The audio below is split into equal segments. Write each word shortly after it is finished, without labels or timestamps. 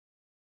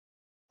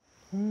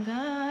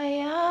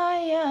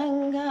Ngaya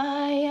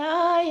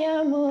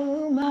ngaya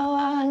muma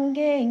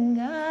wange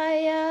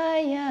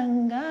ngaya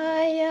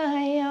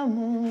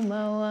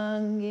muma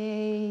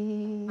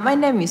wange. My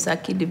name is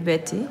Akidi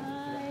Betty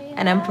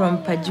and I'm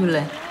from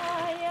Pajula,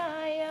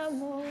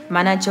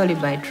 Manacholi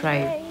by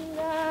tribe.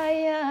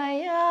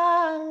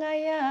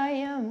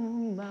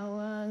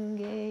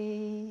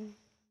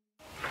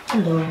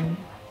 Hello.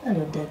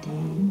 Hello, Daddy.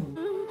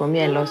 For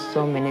me, I lost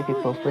so many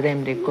people. For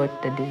them, they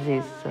got the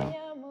disease. So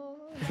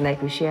it's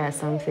like we share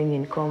something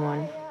in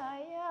common.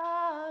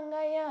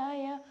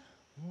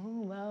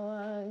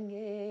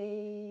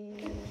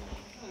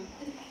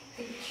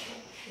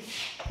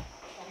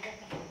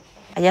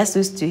 I just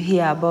used to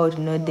hear about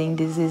nodding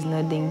disease,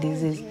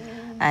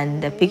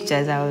 and the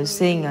pictures I was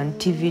seeing on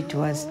TV, it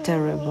was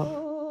terrible.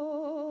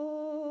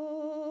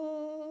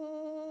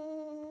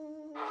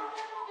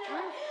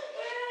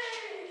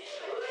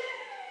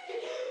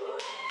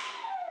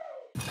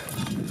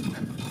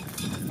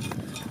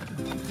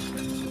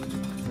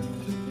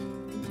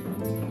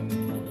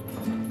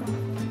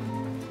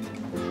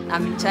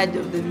 I'm in charge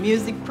of the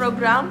music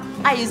program.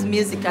 I use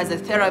music as a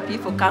therapy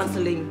for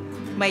counseling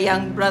my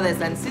young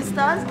brothers and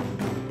sisters.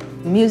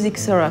 Music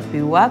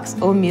therapy works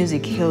or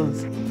music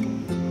heals.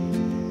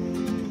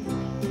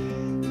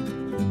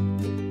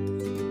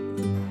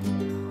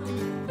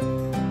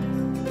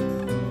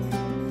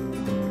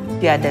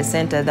 Here at the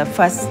center, the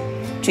first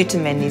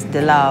treatment is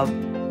the love.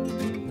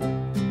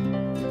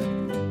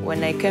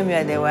 When I came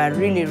here, they were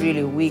really,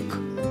 really weak.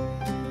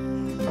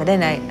 But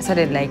then I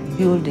started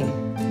building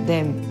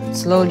them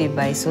slowly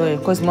by slowly,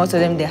 because most of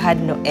them, they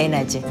had no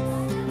energy.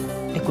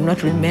 They could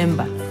not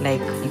remember.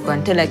 You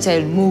can tell a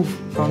child, move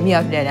from here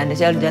up there, and the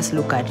child just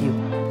look at you.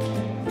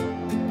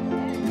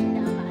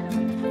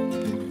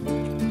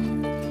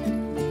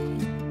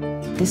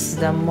 This is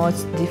the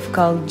most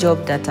difficult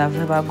job that I've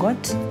ever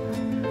got.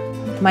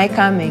 My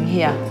coming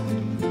here,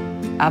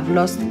 I've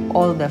lost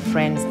all the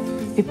friends.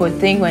 People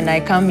think when I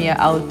come here,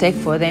 I'll take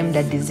for them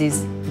the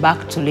disease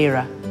back to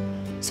Lira.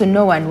 So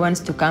no one wants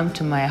to come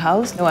to my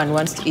house, no one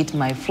wants to eat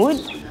my food,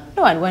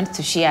 no one wants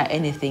to share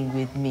anything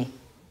with me.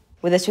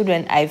 With the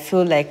children, I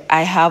feel like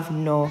I have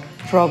no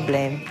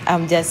problem.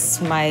 I'm just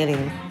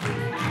smiling.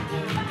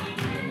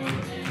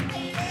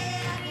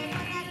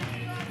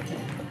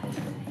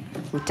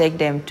 We take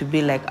them to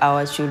be like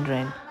our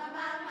children.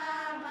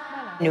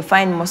 You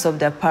find most of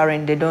the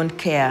parents, they don't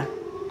care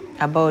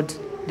about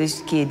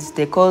these kids.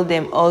 They call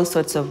them all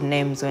sorts of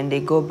names when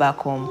they go back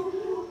home.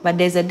 But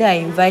there's a day I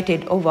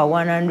invited over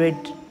 100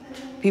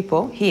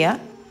 people here,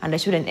 and I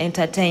shouldn't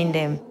entertain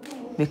them,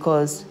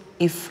 because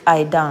if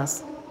I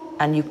dance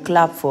and you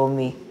clap for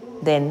me,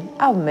 then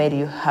I've made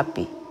you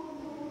happy.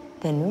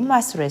 Then you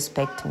must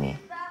respect me.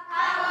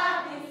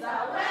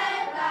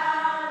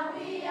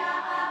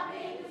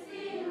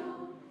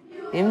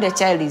 If the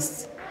child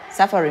is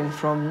suffering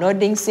from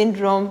nodding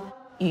syndrome,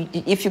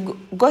 if you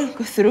go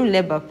through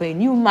labor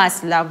pain, you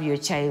must love your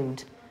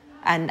child.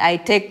 And I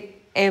take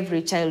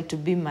every child to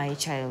be my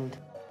child.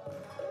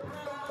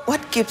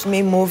 What keeps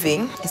me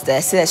moving is that I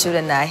see the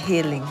children are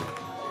healing.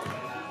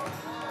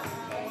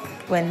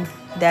 When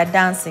they're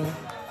dancing,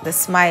 the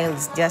smile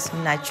is just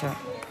natural.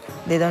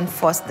 They don't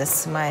force the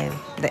smile.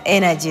 The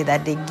energy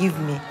that they give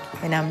me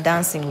when I'm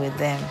dancing with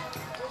them,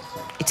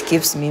 it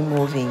keeps me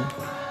moving.